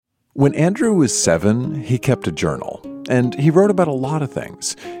When Andrew was 7, he kept a journal, and he wrote about a lot of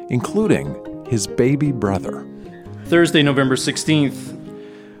things, including his baby brother. Thursday, November 16th.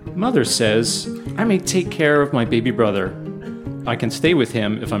 Mother says I may take care of my baby brother. I can stay with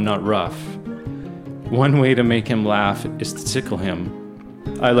him if I'm not rough. One way to make him laugh is to tickle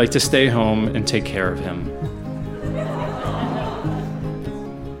him. I like to stay home and take care of him.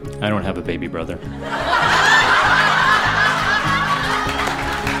 I don't have a baby brother.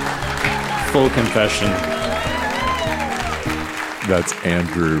 Full confession. That's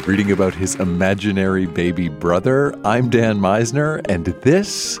Andrew reading about his imaginary baby brother. I'm Dan Meisner, and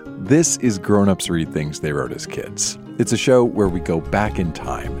this is Grown Ups Read Things They Wrote as Kids. It's a show where we go back in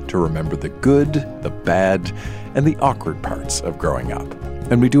time to remember the good, the bad, and the awkward parts of growing up.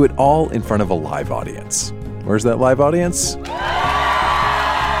 And we do it all in front of a live audience. Where's that live audience? There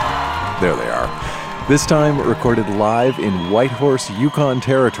they are. This time, recorded live in Whitehorse, Yukon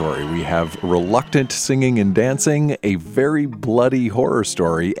territory, we have reluctant singing and dancing, a very bloody horror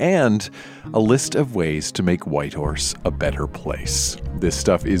story, and a list of ways to make Whitehorse a better place. This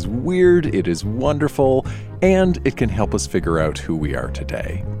stuff is weird, it is wonderful, and it can help us figure out who we are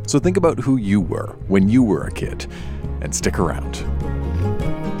today. So think about who you were when you were a kid, and stick around.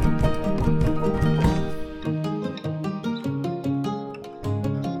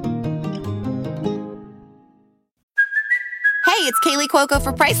 Hey, it's Kaylee Cuoco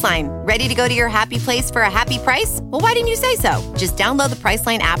for Priceline. Ready to go to your happy place for a happy price? Well, why didn't you say so? Just download the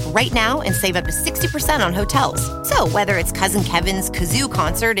Priceline app right now and save up to 60% on hotels. So whether it's Cousin Kevin's Kazoo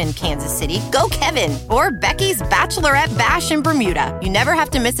Concert in Kansas City, go Kevin, or Becky's Bachelorette Bash in Bermuda, you never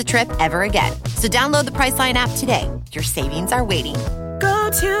have to miss a trip ever again. So download the Priceline app today. Your savings are waiting. Go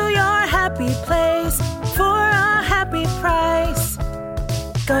to your happy place for a happy price.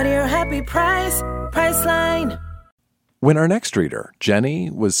 Go to your happy price, Priceline. When our next reader,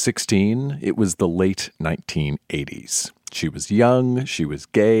 Jenny, was 16, it was the late 1980s. She was young, she was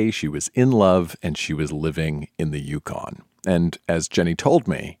gay, she was in love, and she was living in the Yukon. And as Jenny told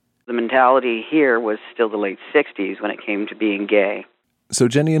me, the mentality here was still the late 60s when it came to being gay. So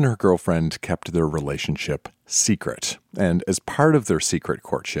Jenny and her girlfriend kept their relationship secret. And as part of their secret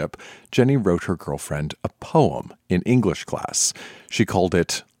courtship, Jenny wrote her girlfriend a poem in English class. She called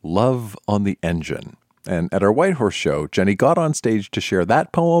it Love on the Engine. And at our Whitehorse show, Jenny got on stage to share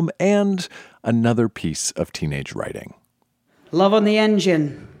that poem and another piece of teenage writing. Love on the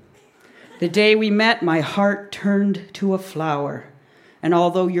Engine. The day we met, my heart turned to a flower. And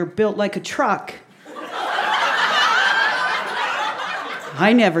although you're built like a truck,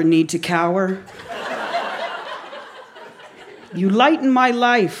 I never need to cower. You lighten my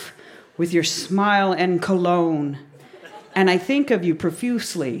life with your smile and cologne. And I think of you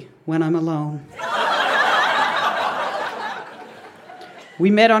profusely when I'm alone. We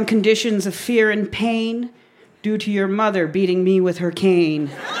met on conditions of fear and pain due to your mother beating me with her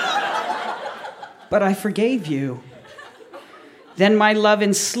cane. But I forgave you. Then my love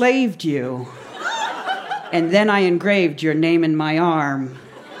enslaved you. And then I engraved your name in my arm.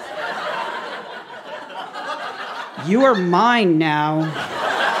 You are mine now.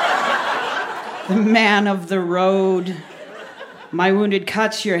 The man of the road. My wounded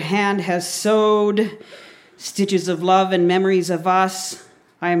cuts your hand has sewed. Stitches of love and memories of us.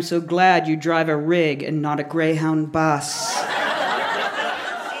 I am so glad you drive a rig and not a Greyhound bus.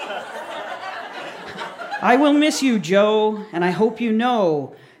 I will miss you, Joe, and I hope you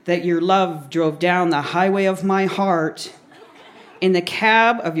know that your love drove down the highway of my heart in the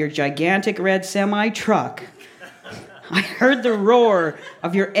cab of your gigantic red semi-truck. I heard the roar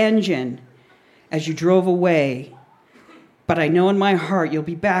of your engine as you drove away, but I know in my heart you'll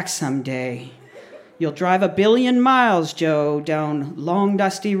be back someday. You'll drive 1 billion miles, Joe, down long,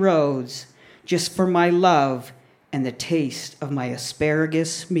 dusty roads, just for my love and the taste of my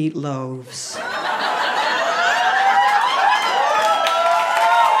asparagus meatloaves.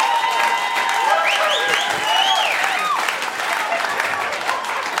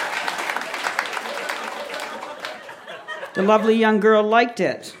 The lovely young girl liked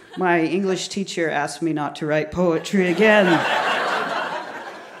it. My English teacher asked me not to write poetry again.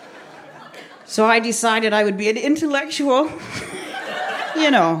 So I decided I would be an intellectual,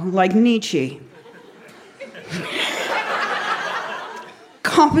 like Nietzsche.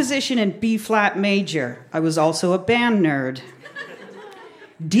 Composition in B-flat major. I was also a band nerd.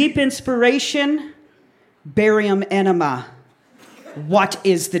 Deep inspiration, barium enema. What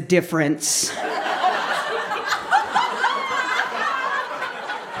is the difference?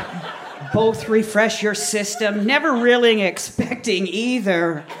 Both refresh your system, never really expecting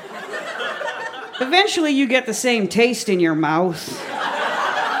either. Eventually you get the same taste in your mouth.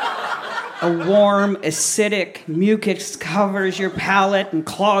 A warm, acidic mucus covers your palate and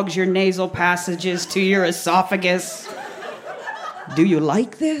clogs your nasal passages to your esophagus. Do you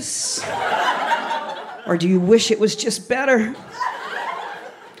like this? Or do you wish it was just better?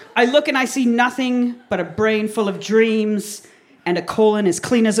 I look and I see nothing but a brain full of dreams and a colon as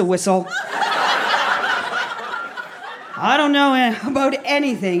clean as a whistle. I don't know about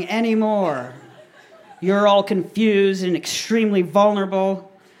anything anymore. You're all confused and extremely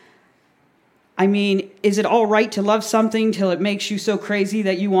vulnerable. I mean, is it all right to love something till it makes you so crazy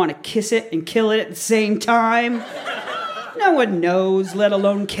that you want to kiss it and kill it at the same time? No one knows, let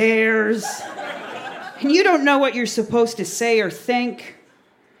alone cares. And you don't know what you're supposed to say or think.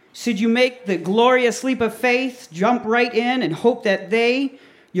 Should you make the glorious leap of faith, jump right in, and hope that they,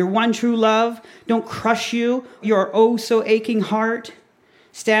 your one true love, don't crush you, your oh so aching heart,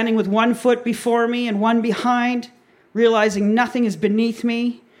 standing with one foot before me and one behind, realizing nothing is beneath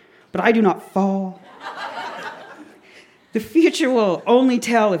me, but I do not fall. The future will only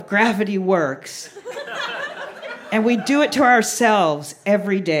tell if gravity works. And we do it to ourselves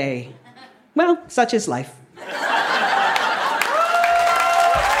every day. Well, such is life.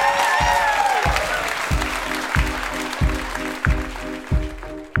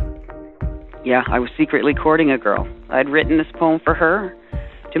 Yeah, I was secretly courting a girl. I'd written this poem for her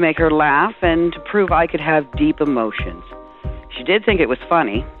to make her laugh and to prove I could have deep emotions. She did think it was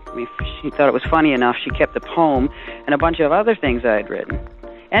funny. I mean, if she thought it was funny enough, she kept the poem and a bunch of other things I had written.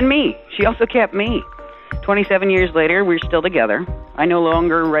 And me. She also kept me. 27 years later, we're still together. I no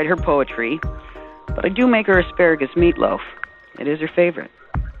longer write her poetry, but I do make her asparagus meatloaf. It is her favorite.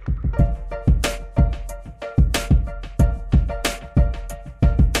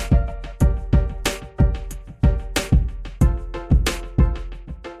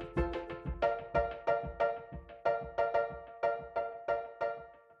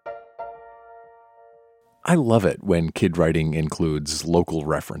 I love it when kid writing includes local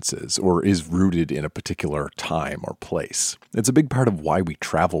references or is rooted in a particular time or place. It's a big part of why we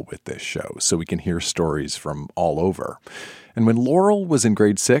travel with this show, so we can hear stories from all over. And when Laurel was in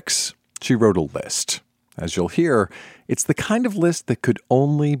grade 6, she wrote a list. As you'll hear, it's the kind of list that could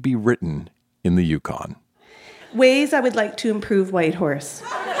only be written in the Yukon. Ways I would like to improve Whitehorse.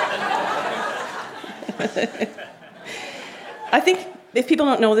 I think if people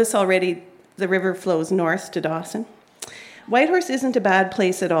don't know this already, the river flows north to Dawson. Whitehorse isn't a bad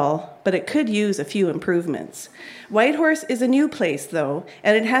place at all, but it could use a few improvements. Whitehorse is a new place, though,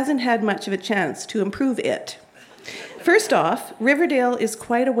 and it hasn't had much of a chance to improve it. First off, Riverdale is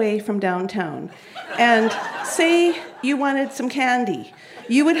quite away from downtown. And say you wanted some candy,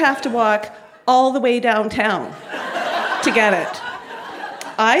 you would have to walk all the way downtown to get it.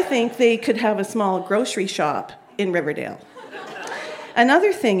 I think they could have a small grocery shop in Riverdale.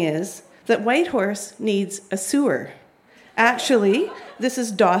 Another thing is that Whitehorse needs a sewer. Actually, this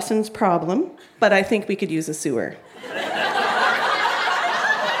is Dawson's problem, but I think we could use a sewer.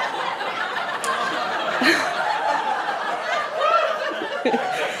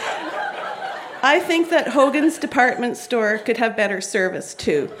 I think that Hogan's department store could have better service,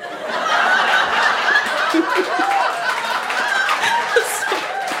 too.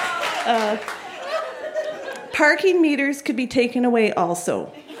 Parking meters could be taken away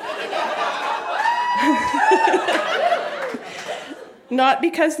also. Not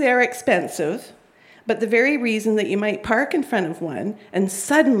because they're expensive, but the very reason that you might park in front of one and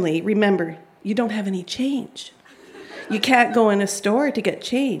suddenly remember you don't have any change. You can't go in a store to get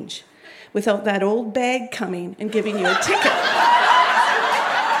change without that old bag coming and giving you a ticket.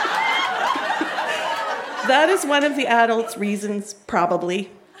 That is one of the adults' reasons,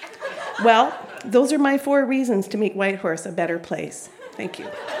 probably. Well, those are my 4 reasons to make Whitehorse a better place. Thank you.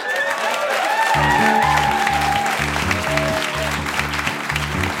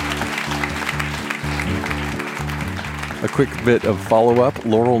 A quick bit of follow-up.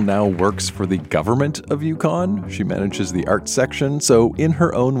 Laurel now works for the government of Yukon. She manages the arts section, so in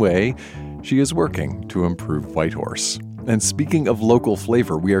her own way, she is working to improve Whitehorse. And speaking of local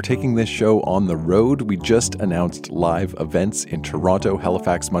flavor, we are taking this show on the road. We just announced live events in Toronto,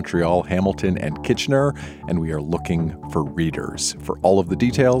 Halifax, Montreal, Hamilton, and Kitchener, and we are looking for readers. For all of the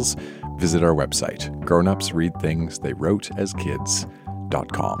details, visit our website,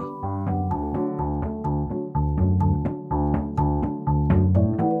 grownupsreadthingstheywroteaskids.com.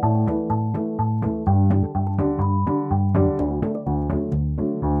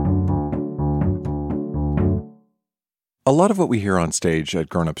 A lot of what we hear on stage at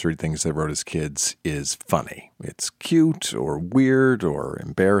Grown Ups Read Things They Wrote as Kids is funny. It's cute or weird or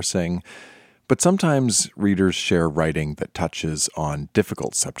embarrassing. But sometimes readers share writing that touches on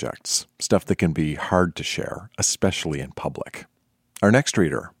difficult subjects, stuff that can be hard to share, especially in public. Our next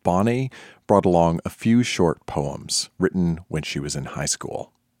reader, Bonnie, brought along a few short poems written when she was in high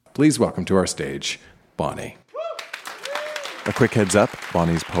school. Please welcome to our stage, Bonnie. A quick heads up,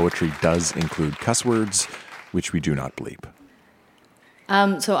 Bonnie's poetry does include cuss words, which we do not bleep.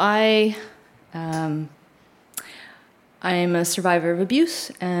 I'm a survivor of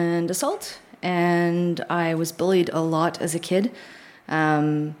abuse and assault, and I was bullied a lot as a kid.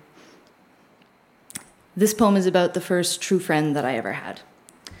 This poem is about the first true friend that I ever had.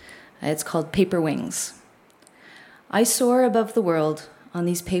 It's called Paper Wings. I soar above the world on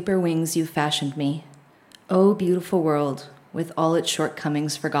these paper wings you've fashioned me. Oh, beautiful world, with all its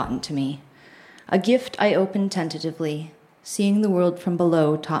shortcomings forgotten to me. A gift I opened tentatively. Seeing the world from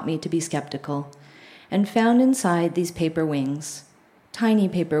below taught me to be skeptical, and found inside these paper wings, tiny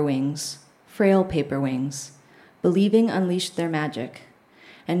paper wings, frail paper wings, believing unleashed their magic.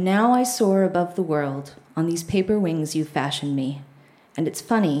 And now I soar above the world on these paper wings you've fashioned me. And it's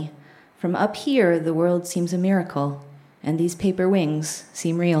funny, from up here the world seems a miracle, and these paper wings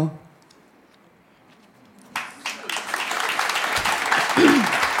seem real.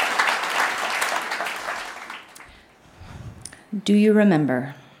 Do you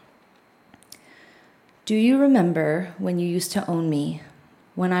remember? Do you remember when you used to own me,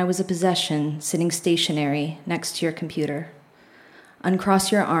 when I was a possession sitting stationary next to your computer?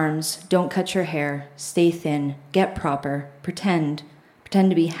 Uncross your arms, don't cut your hair, stay thin, get proper, pretend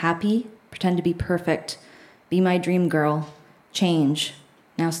to be happy, pretend to be perfect, be my dream girl, change,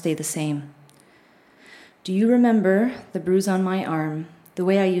 now stay the same. Do you remember the bruise on my arm, the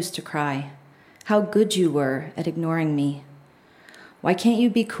way I used to cry, how good you were at ignoring me? Why can't you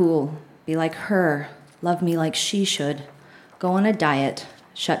be cool, be like her, love me like she should, go on a diet,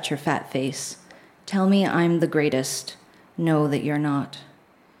 shut your fat face, tell me I'm the greatest, know that you're not.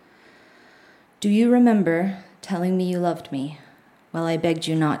 Do you remember telling me you loved me, while I begged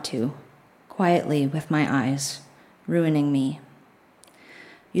you not to, quietly with my eyes, ruining me?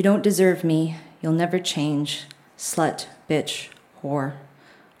 You don't deserve me, you'll never change, slut, bitch, whore.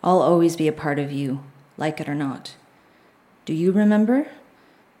 I'll always be a part of you, like it or not. Do you remember?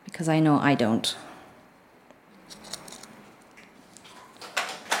 Because I know I don't.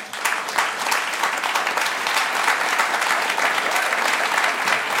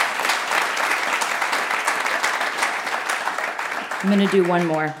 I'm going to do one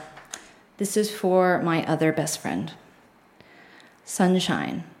more. This is for my other best friend.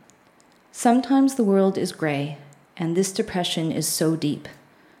 Sunshine. Sometimes the world is gray, and this depression is so deep.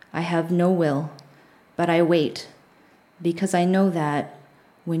 I have no will, but I wait, because I know that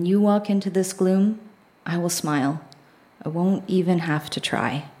when you walk into this gloom, I will smile. I won't even have to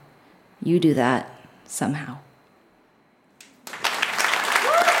try. You do that somehow.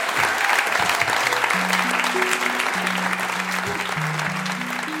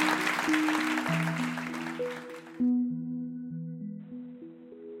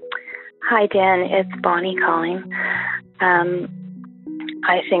 Hi, Dan. It's Bonnie calling.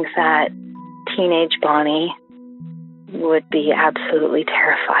 I think that teenage Bonnie would be absolutely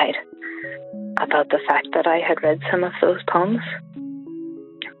terrified about the fact that I had read some of those poems.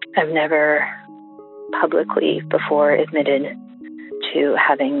 I've never publicly before admitted to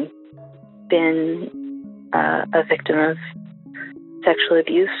having been a victim of sexual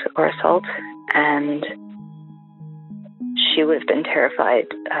abuse or assault, and she would have been terrified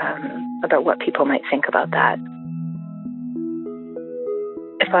about what people might think about that.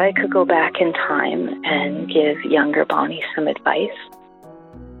 If I could go back in time and give younger Bonnie some advice,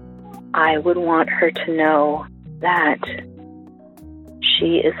 I would want her to know that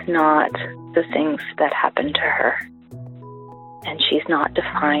she is not the things that happened to her, and she's not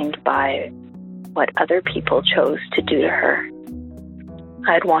defined by what other people chose to do to her.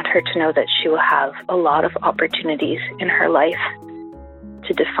 I'd want her to know that she will have a lot of opportunities in her life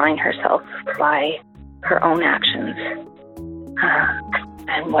to define herself by her own actions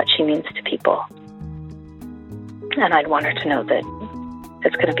and what she means to people. And I'd want her to know that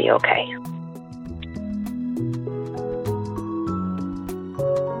it's going to be okay.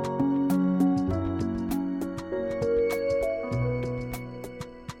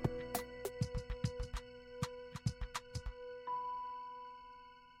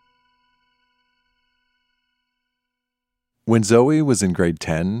 When Zoe was in grade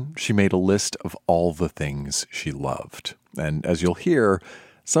 10, she made a list of all the things she loved. And as you'll hear,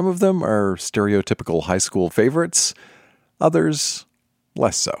 some of them are stereotypical high school favorites, others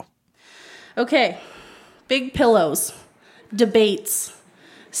less so. Okay, big pillows, debates,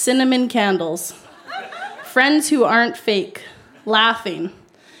 cinnamon candles, friends who aren't fake, laughing,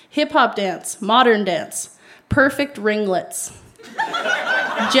 hip-hop dance, modern dance, perfect ringlets,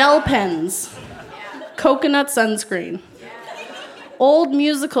 gel pens, coconut sunscreen, old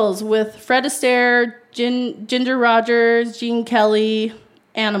musicals with Fred Astaire, Ginger Rogers, Gene Kelly,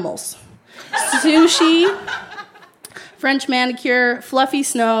 animals, sushi, French manicure, fluffy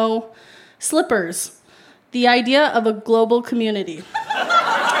snow, slippers, the idea of a global community.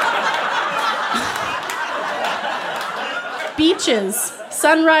 Beaches,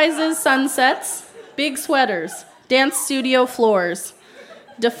 sunrises, sunsets, big sweaters, dance studio floors,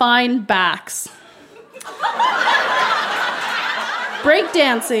 defined backs.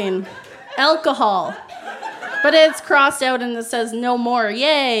 Breakdancing, alcohol, but it's crossed out and it says no more,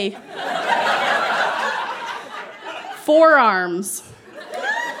 yay. Forearms,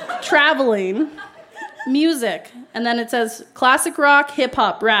 traveling, music, and then it says classic rock,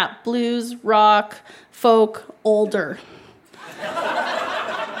 hip-hop, rap, blues, rock, folk, older.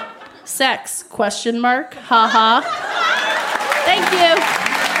 Sex, question mark, haha. Thank you.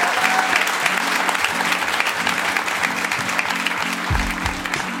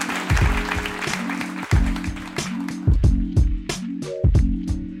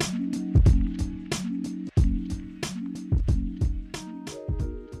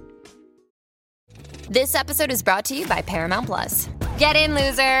 This episode is brought to you by Paramount Plus. Get in,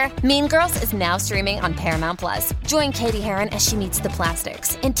 loser! Mean Girls is now streaming on Paramount Plus. Join Katie Heron as she meets the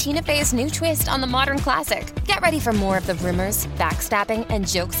plastics in Tina Fey's new twist on the modern classic. Get ready for more of the rumors, backstabbing, and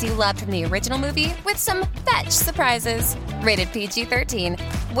jokes you loved from the original movie with some fetch surprises. Rated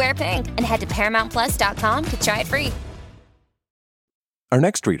PG-13. Wear pink and head to ParamountPlus.com to try it free. Our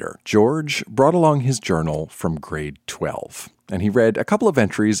next reader, George, brought along his journal from grade 12, and he read a couple of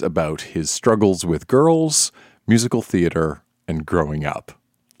entries about his struggles with girls, musical theater, and growing up.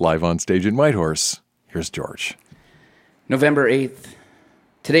 Live on stage in Whitehorse, here's George. November 8th.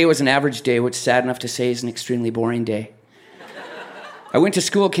 Today was an average day, which, sad enough to say, is an extremely boring day. I went to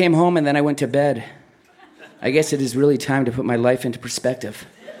school, came home, and then I went to bed. I guess it is really time to put my life into perspective.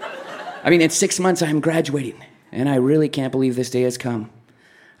 I mean, in 6 months, I am graduating, and I really can't believe this day has come.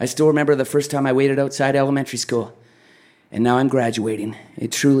 I still remember the first time I waited outside elementary school, and now I'm graduating.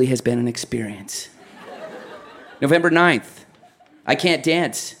 It truly has been an experience. November 9th. I can't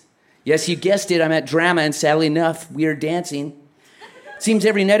dance. Yes, you guessed it, I'm at drama, and sadly enough, we are dancing. It seems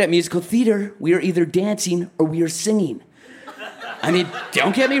every night at musical theater, we are either dancing or we are singing. I mean,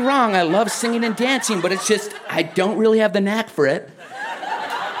 don't get me wrong, I love singing and dancing, but it's just, I don't really have the knack for it.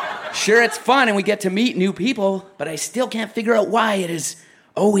 Sure, it's fun and we get to meet new people, but I still can't figure out why it is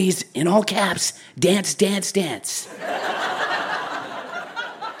always, in all caps, dance, dance, dance.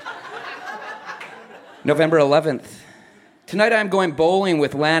 November 11th. Tonight I'm going bowling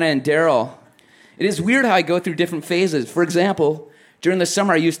with Lana and Daryl. It is weird how I go through different phases. For example, during the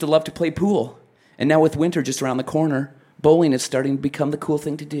summer I used to love to play pool. And now with winter just around the corner, bowling is starting to become the cool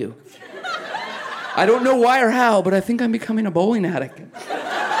thing to do. I don't know why or how, but I think I'm becoming a bowling addict.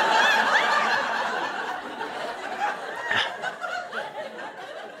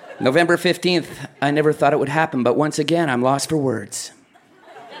 November 15th, I never thought it would happen, but once again, I'm lost for words.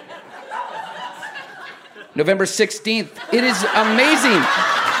 November 16th, it is amazing.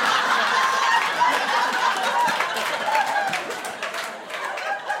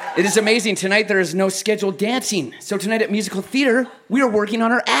 It is amazing. Tonight there is no scheduled dancing. So tonight at musical theater, we are working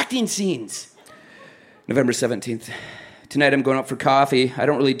on our acting scenes. November 17th, tonight I'm going out for coffee. I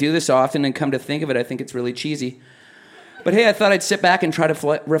don't really do this often, and come to think of it, I think it's really cheesy. But hey, I thought I'd sit back and try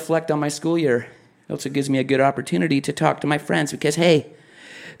to reflect on my school year. It also gives me a good opportunity to talk to my friends because, hey,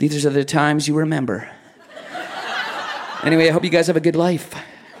 these are the times you remember. Anyway, I hope you guys have a good life.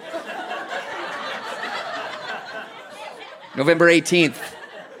 November 18th.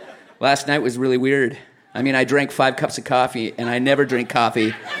 Last night was really weird. I mean, I drank 5 cups of coffee, and I never drink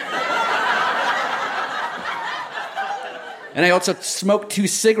coffee. And I also smoked 2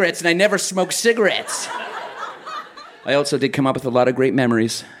 cigarettes, and I never smoke cigarettes. I also did come up with a lot of great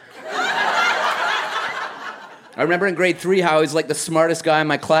memories. I remember in grade 3 how I was like the smartest guy in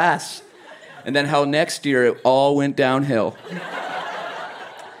my class. And then how next year it all went downhill.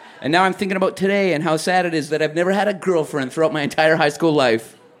 And now I'm thinking about today and how sad it is that I've never had a girlfriend throughout my entire high school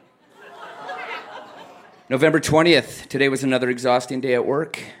life. November 20th. Today was another exhausting day at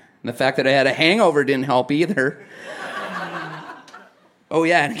work. And the fact that I had a hangover didn't help either. Oh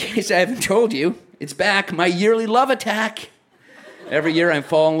yeah, in case I haven't told you, it's back, my yearly love attack. Every year I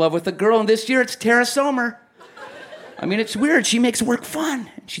fall in love with a girl, and this year it's Tara Somer. I mean, it's weird. She makes work fun.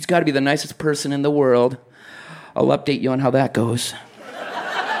 She's got to be the nicest person in the world. I'll update you on how that goes.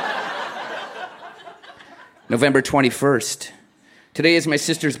 November 21st. Today is my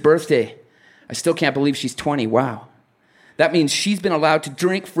sister's birthday. I still can't believe she's 20. Wow. That means she's been allowed to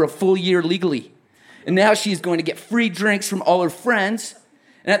drink for a full year legally. And now she's going to get free drinks from all her friends.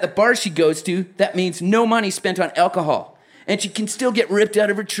 And at the bar she goes to, that means no money spent on alcohol. And she can still get ripped out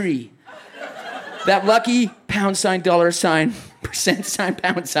of her tree. That lucky $, $,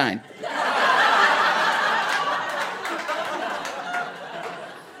 %,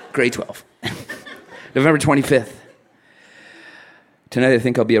 $. Grade 12. November 25th. Tonight I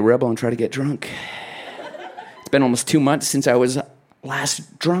think I'll be a rebel and try to get drunk. It's been almost 2 months since I was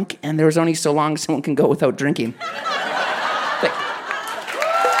last drunk, and there's only so long someone can go without drinking.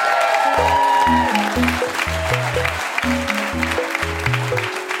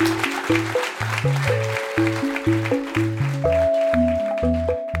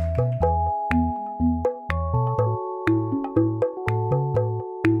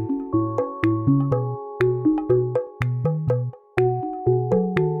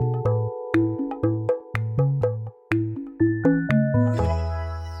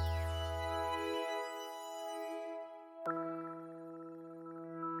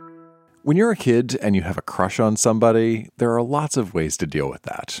 When you're a kid and you have a crush on somebody, there are lots of ways to deal with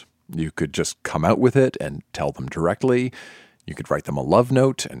that. You could just come out with it and tell them directly. You could write them a love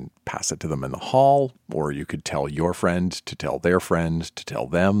note and pass it to them in the hall, or you could tell your friend to tell their friend to tell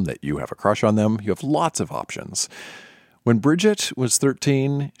them that you have a crush on them. You have lots of options. When Bridget was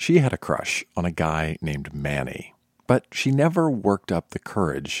 13, she had a crush on a guy named Manny, but she never worked up the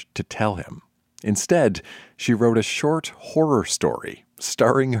courage to tell him. Instead, she wrote a short horror story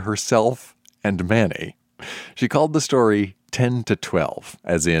starring herself and Manny. She called the story 10 to 12,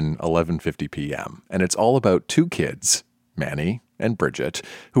 as in 11:50 p.m., and it's all about two kids, Manny and Bridget,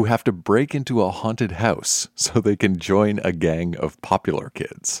 who have to break into a haunted house so they can join a gang of popular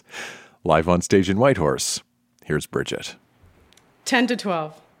kids. Live on stage in Whitehorse, here's Bridget. 10 to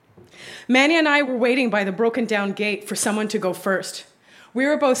 12. Manny and I were waiting by the broken down gate for someone to go first. We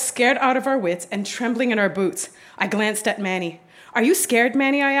were both scared out of our wits and trembling in our boots. I glanced at Manny. "Are you scared,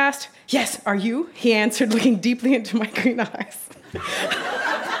 Manny?" I asked. "Yes, are you?" he answered, looking deeply into my green eyes.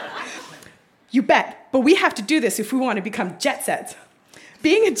 "You bet, but we have to do this if we want to become jet sets."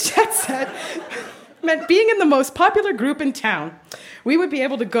 Being a jet set meant being in the most popular group in town. We would be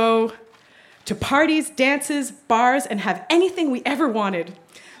able to go to parties, dances, bars, and have anything we ever wanted.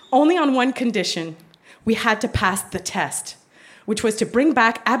 Only on one condition. We had to pass the test, which was to bring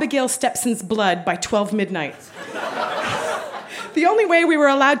back Abigail Stepson's blood by 12 midnight. The only way we were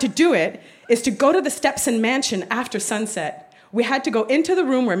allowed to do it is to go to the Stepson mansion after sunset. We had to go into the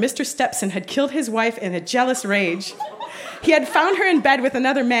room where Mr. Stepson had killed his wife in a jealous rage. He had found her in bed with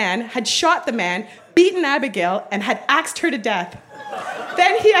another man, had shot the man, beaten Abigail, and had axed her to death.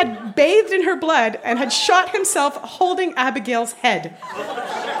 Then he had bathed in her blood and had shot himself holding Abigail's head.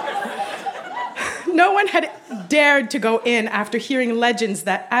 No one had dared to go in after hearing legends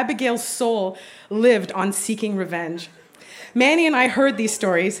that Abigail's soul lived on seeking revenge. Manny and I heard these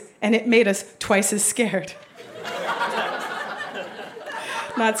stories, and it made us twice as scared.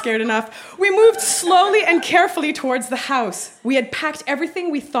 Not scared enough. We moved slowly and carefully towards the house. We had packed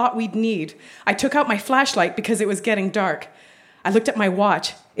everything we thought we'd need. I took out my flashlight because it was getting dark. I looked at my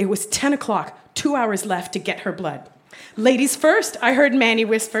watch. It was 10 o'clock, 2 hours left to get her blood. "Ladies first," I heard Manny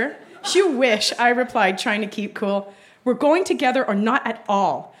whisper. "You wish," I replied, trying to keep cool. "We're going together or not at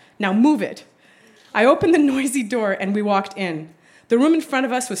all. Now move it." I opened the noisy door and we walked in. The room in front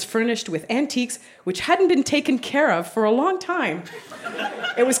of us was furnished with antiques which hadn't been taken care of for a long time.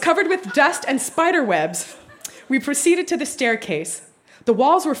 It was covered with dust and spider webs. We proceeded to the staircase. The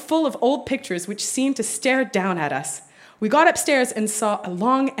walls were full of old pictures which seemed to stare down at us. We got upstairs and saw a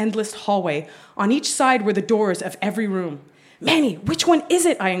long, endless hallway. On each side were the doors of every room. "Manny, which one is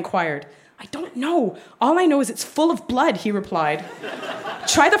it?" I inquired. "I don't know. All I know is it's full of blood," he replied.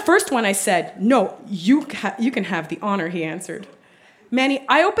 "Try the first one," I said. "No, you can have the honor," he answered. "Manny,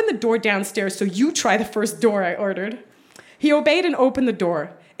 I opened the door downstairs, so you try the first door," I ordered. He obeyed and opened the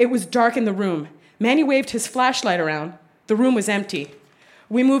door. It was dark in the room. Manny waved his flashlight around. The room was empty.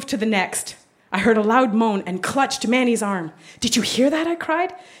 We moved to the next. I heard a loud moan and clutched Manny's arm. "Did you hear that?" I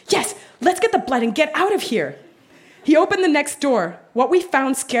cried. "Yes, let's get the blood and get out of here." He opened the next door. What we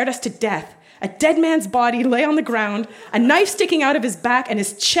found scared us to death. A dead man's body lay on the ground, a knife sticking out of his back, and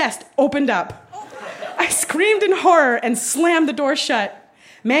his chest opened up. I screamed in horror and slammed the door shut.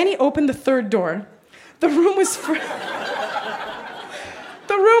 Manny opened the third door. The room was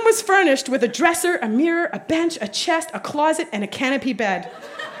furnished with a dresser, a mirror, a bench, a chest, a closet, and a canopy bed.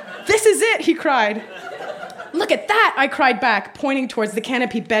 "This is it," he cried. "Look at that," I cried back, pointing towards the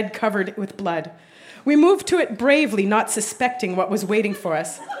canopy bed covered with blood. We moved to it bravely, not suspecting what was waiting for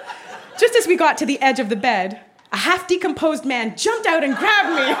us. Just as we got to the edge of the bed, a half-decomposed man jumped out and grabbed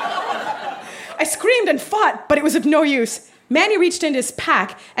me. I screamed and fought, but it was of no use. Manny reached into his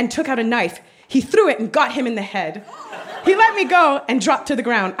pack and took out a knife. He threw it and got him in the head. He let me go and dropped to the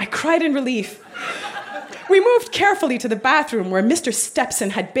ground. I cried in relief. We moved carefully to the bathroom where Mr.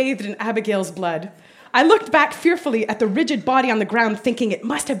 Stepson had bathed in Abigail's blood. I looked back fearfully at the rigid body on the ground, thinking it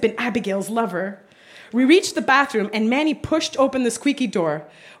must have been Abigail's lover. We reached the bathroom, and Manny pushed open the squeaky door.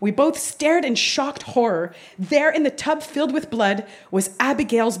 We both stared in shocked horror. There in the tub filled with blood was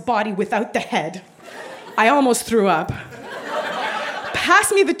Abigail's body without the head. I almost threw up.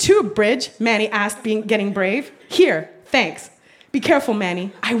 "Pass me the tube, Bridge," Manny asked, getting brave. "Here, thanks." "Be careful,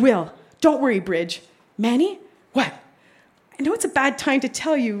 Manny." "I will. Don't worry, Bridge." "Manny? What?" "I know it's a bad time to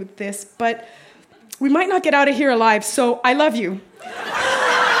tell you this, but we might not get out of here alive, so I love you."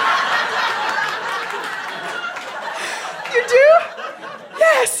 "You do?"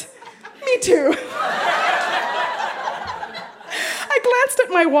 "Yes, me too." I glanced at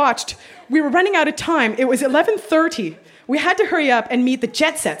my watch. We were running out of time. It was 11:30. We had to hurry up and meet the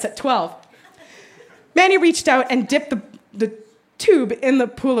jet sets at 12. Manny reached out and dipped the tube in the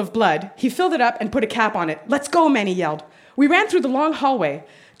pool of blood. He filled it up and put a cap on it. "Let's go," Manny yelled. We ran through the long hallway.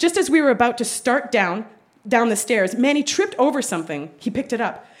 Just as we were about to start down the stairs, Manny tripped over something. He picked it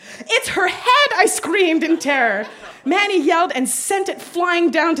up. "It's her head!" I screamed in terror. Manny yelled and sent it flying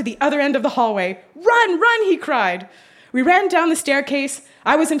down to the other end of the hallway. "Run, run," he cried. We ran down the staircase.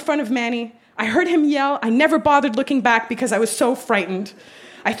 I was in front of Manny. I heard him yell. I never bothered looking back because I was so frightened.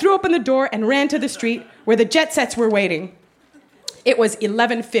 I threw open the door and ran to the street where the jet sets were waiting. It was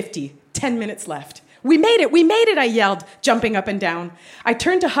 11:50, 10 minutes left. We made it, I yelled, jumping up and down. I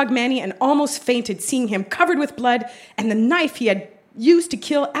turned to hug Manny and almost fainted, seeing him covered with blood and the knife he had used to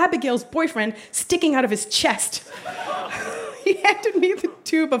kill Abigail's boyfriend sticking out of his chest. He handed me the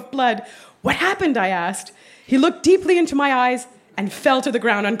tube of blood. "What happened?" I asked. He looked deeply into my eyes and fell to the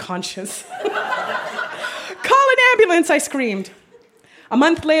ground unconscious. "Call an ambulance," I screamed. A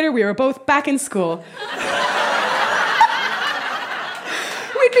month later, we were both back in school.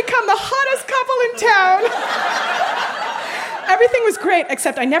 We'd become the hottest couple in town. Everything was great,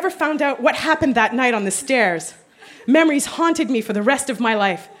 except I never found out what happened that night on the stairs. Memories haunted me for the rest of my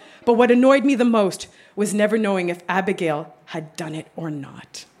life, but what annoyed me the most was never knowing if Abigail had done it or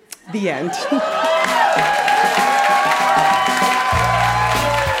not. The end.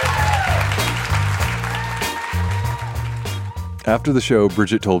 After the show,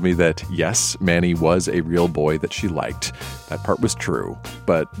 Bridget told me that, yes, Manny was a real boy that she liked. That part was true.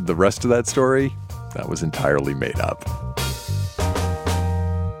 But the rest of that story, that was entirely made up.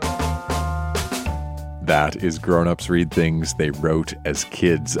 That is Grown Ups Read Things They Wrote as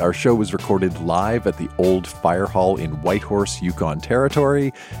Kids. Our show was recorded live at the old fire hall in Whitehorse, Yukon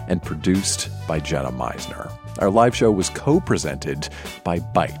Territory, and produced by Jenna Meisner. Our live show was co-presented by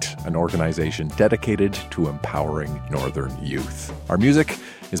BYTE, an organization dedicated to empowering Northern youth. Our music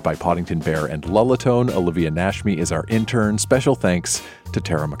is by Poddington Bear and Lullatone. Olivia Nashmi is our intern. Special thanks to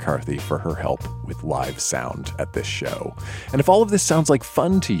Tara McCarthy for her help with live sound at this show. And if all of this sounds like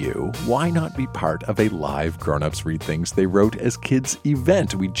fun to you, why not be part of a live Grown Ups Read Things They Wrote as Kids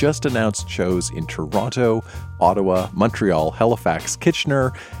event? We just announced shows in Toronto, Ottawa, Montreal, Halifax,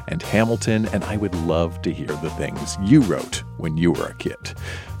 Kitchener, and Hamilton, and I would love to hear the things you wrote when you were a kid.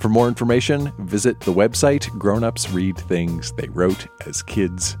 For more information, visit the website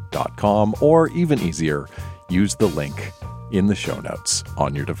grownupsreadthingsttheywroteaskids.com, or even easier, use the link in the show notes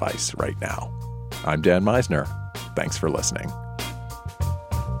on your device right now. I'm Dan Meisner. Thanks for listening.